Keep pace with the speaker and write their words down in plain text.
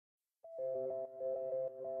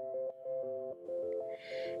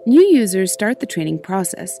New users start the training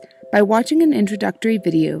process by watching an introductory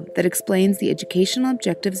video that explains the educational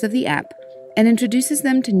objectives of the app and introduces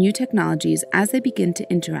them to new technologies as they begin to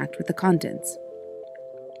interact with the contents.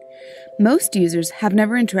 Most users have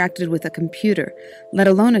never interacted with a computer, let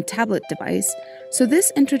alone a tablet device, so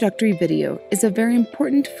this introductory video is a very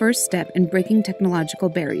important first step in breaking technological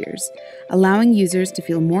barriers, allowing users to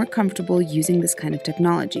feel more comfortable using this kind of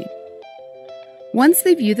technology. Once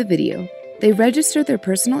they view the video, they register their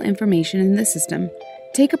personal information in the system,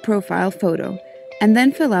 take a profile photo, and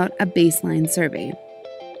then fill out a baseline survey.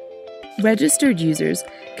 Registered users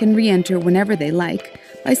can re-enter whenever they like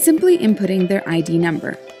by simply inputting their ID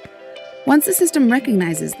number. Once the system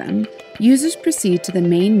recognizes them, users proceed to the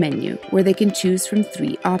main menu where they can choose from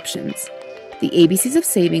 3 options: the ABCs of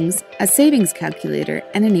savings, a savings calculator,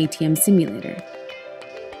 and an ATM simulator.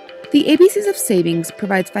 The ABCs of savings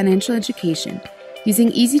provides financial education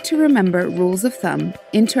using easy-to-remember rules of thumb,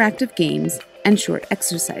 interactive games, and short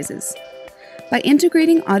exercises. By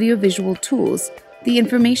integrating audiovisual tools, the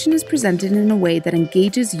information is presented in a way that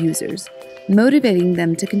engages users, motivating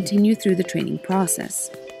them to continue through the training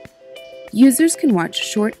process. Users can watch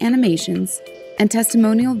short animations and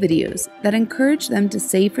testimonial videos that encourage them to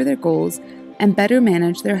save for their goals and better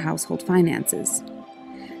manage their household finances.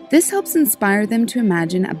 This helps inspire them to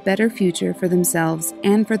imagine a better future for themselves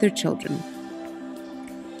and for their children.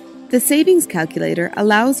 The savings calculator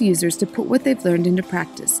allows users to put what they've learned into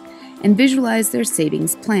practice and visualize their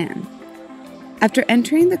savings plan. After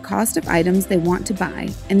entering the cost of items they want to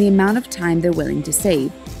buy and the amount of time they're willing to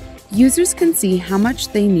save, users can see how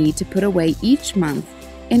much they need to put away each month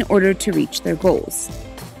in order to reach their goals.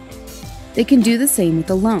 They can do the same with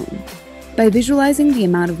a loan. By visualizing the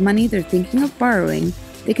amount of money they're thinking of borrowing,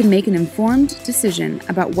 they can make an informed decision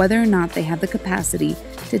about whether or not they have the capacity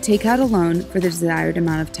to take out a loan for the desired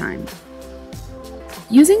amount of time.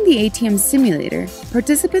 Using the ATM simulator,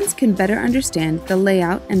 participants can better understand the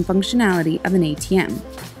layout and functionality of an ATM.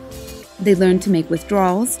 They learn to make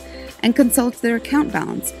withdrawals and consult their account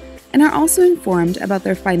balance, and are also informed about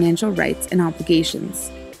their financial rights and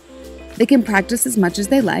obligations. They can practice as much as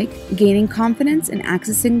they like, gaining confidence in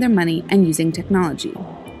accessing their money and using technology.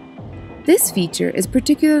 This feature is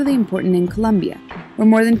particularly important in Colombia, where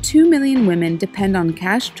more than 2 million women depend on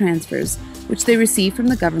cash transfers which they receive from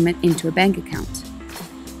the government into a bank account.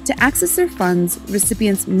 To access their funds,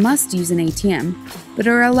 recipients must use an ATM, but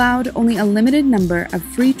are allowed only a limited number of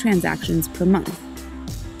free transactions per month.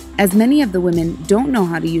 As many of the women don't know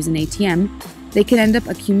how to use an ATM, they can end up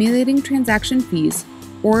accumulating transaction fees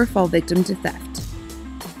or fall victim to theft.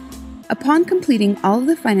 Upon completing all of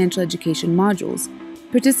the financial education modules,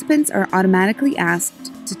 participants are automatically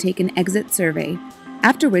asked to take an exit survey,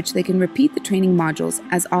 after which they can repeat the training modules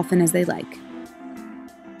as often as they like.